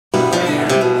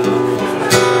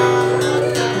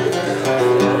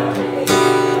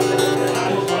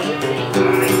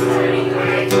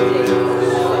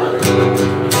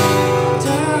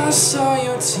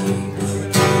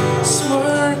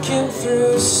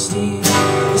honesty.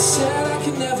 You said I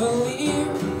could never leave,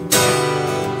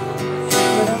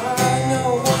 but I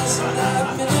know it wasn't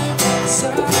that minute. So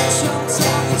I jumped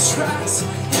on the tracks and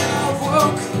I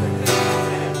woke.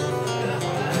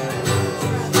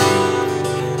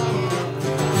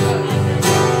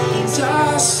 And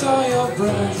I saw your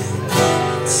breath,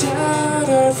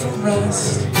 tattered from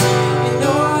rest. You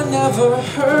know I never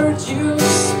heard you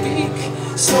speak,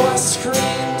 so I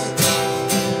screamed.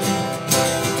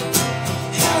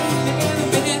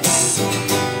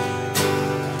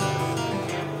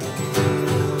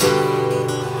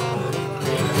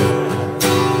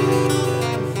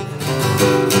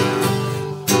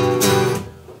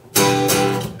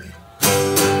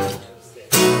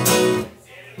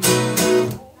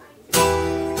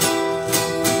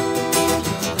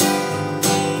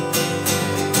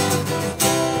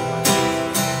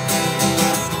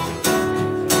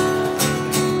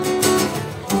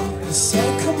 You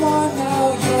said, come on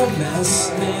now, you're a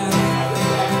mess, man,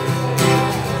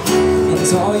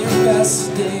 and all your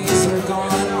best days are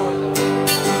gone.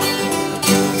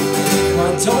 Why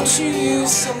don't you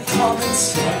use some common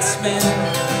sense, man,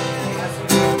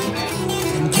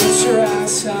 and get your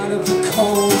ass out of the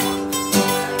cold?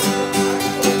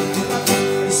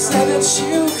 You said that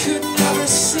you could never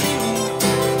see me,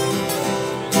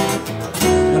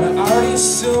 but I already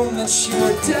assumed that you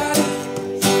were dead.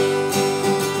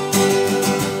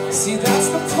 See, that's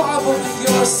the problem with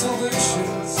your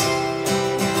solutions.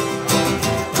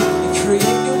 You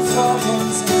create new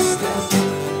problems instead.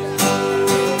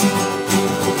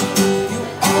 You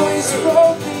always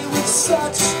wrote me with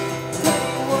such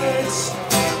pretty words,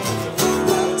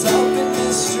 wrapped up in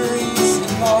mysteries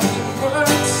and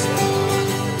mockingbirds.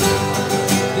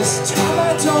 This time I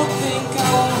don't think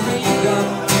I'll read them.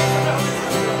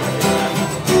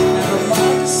 Never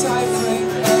mind deciphering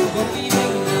and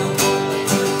believing them.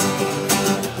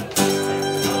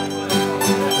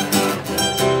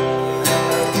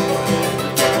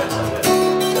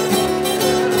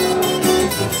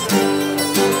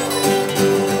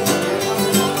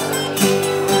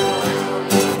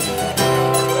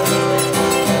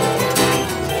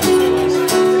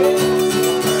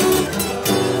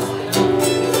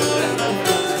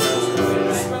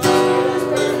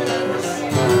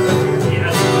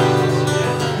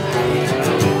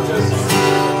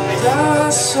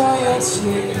 I saw your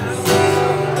teeth